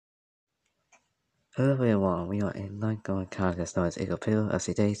Hello everyone, we are in Night Guard character stars Eagle Pill, as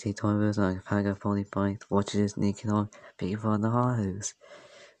the Daisy Timers and Paga Pony Bite, watches sneaking on people on the house.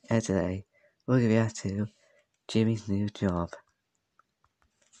 And today, we'll react to Jimmy's new job.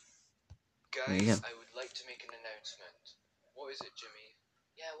 Guys, I would like to make an announcement. What is it, Jimmy?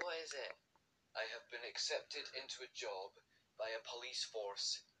 Yeah, what is it? I have been accepted into a job by a police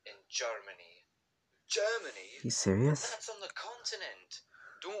force in Germany. Germany? You serious? That's on the continent.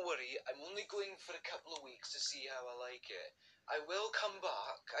 Don't worry, I'm only going for a couple of weeks to see how I like it. I will come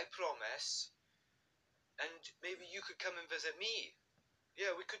back, I promise. And maybe you could come and visit me.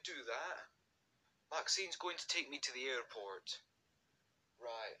 Yeah, we could do that. Maxine's going to take me to the airport.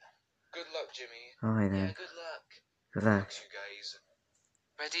 Right. Good luck, Jimmy. Alright then. Yeah, good luck. Good luck. Thanks, you guys.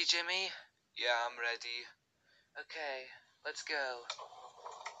 Ready, Jimmy? Yeah, I'm ready. Okay, let's go.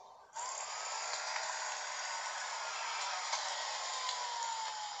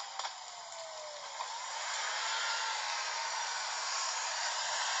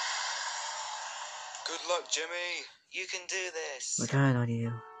 Good luck, Jimmy. You can do this. We're counting on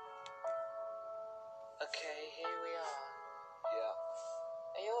you. Okay, here we are. Yeah.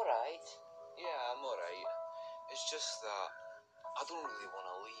 Are you alright? Yeah, I'm alright. It's just that I don't really want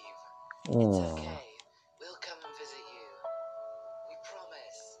to leave. It's Oh. okay. We'll come and visit you. We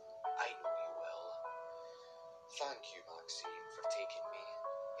promise. I know you will. Thank you, Maxine, for taking me.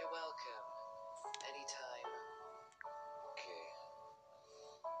 You're welcome. Anytime. Okay.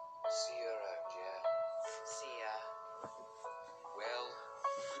 See you around, yeah? See ya. Well,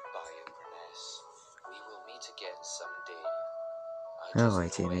 goodbye, Inverness. We will meet again someday.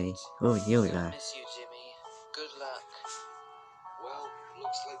 Alright, Jimmy. Oh, you We'll there. miss you, Jimmy. Good luck. Well,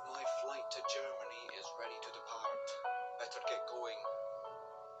 looks like my flight to Germany is ready to depart. Better get going.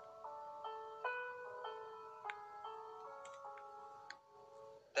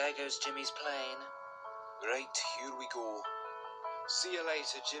 There goes Jimmy's plane. Right, here we go. See you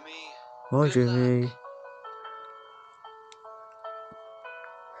later, Jimmy. Bye, Good Jimmy. luck.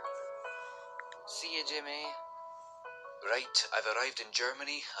 See you, Jimmy. Right, I've arrived in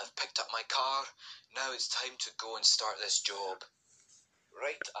Germany. I've picked up my car. Now it's time to go and start this job.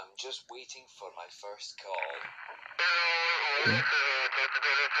 Right, I'm just waiting for my first call.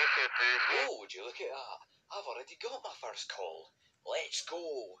 Oh, would you look at that? I've already got my first call. Let's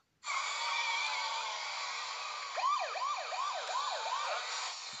go.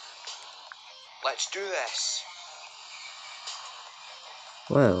 Let's do this.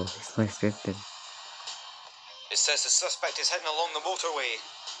 Whoa, it's my scripted. It says the suspect is heading along the motorway.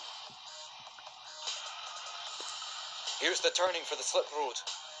 Here's the turning for the slip road.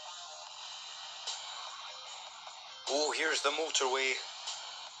 Oh, here's the motorway.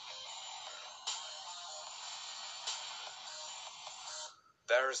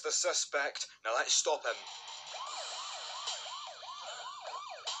 There's the suspect. Now let's stop him.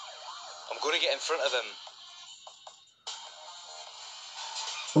 I'm going to get in front of him.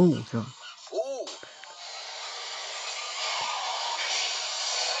 Oh, God. Oh!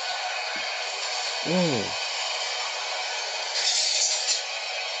 Whoa.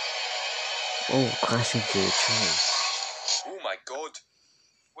 Oh, crashing through a tree. Oh my God.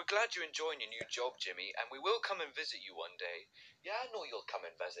 We're glad you're enjoying your new job, Jimmy, and we will come and visit you one day. Yeah, I know you'll come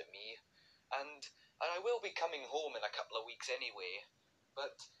and visit me. And I will be coming home in a couple of weeks anyway.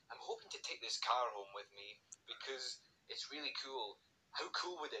 But I'm hoping to take this car home with me because it's really cool. How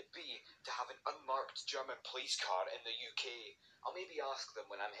cool would it be to have an unmarked German police car in the UK? I'll maybe ask them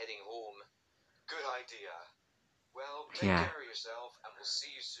when I'm heading home. Good idea. Well, take care of yourself and we'll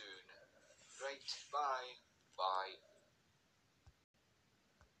see you soon. Right, bye. Bye.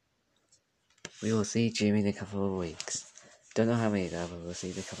 We will see Jimmy in a couple of weeks. Don't know how many though, but we'll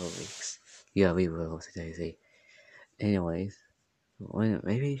see in a couple of weeks. Yeah, we will, Daisy. Anyways,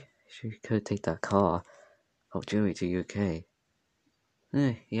 maybe she could take that car of Jimmy to UK.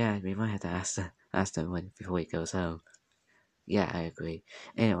 Yeah, we might have to ask them before he goes home. Yeah, I agree.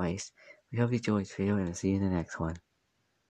 Anyways, we hope you enjoyed this video and see you in the next one.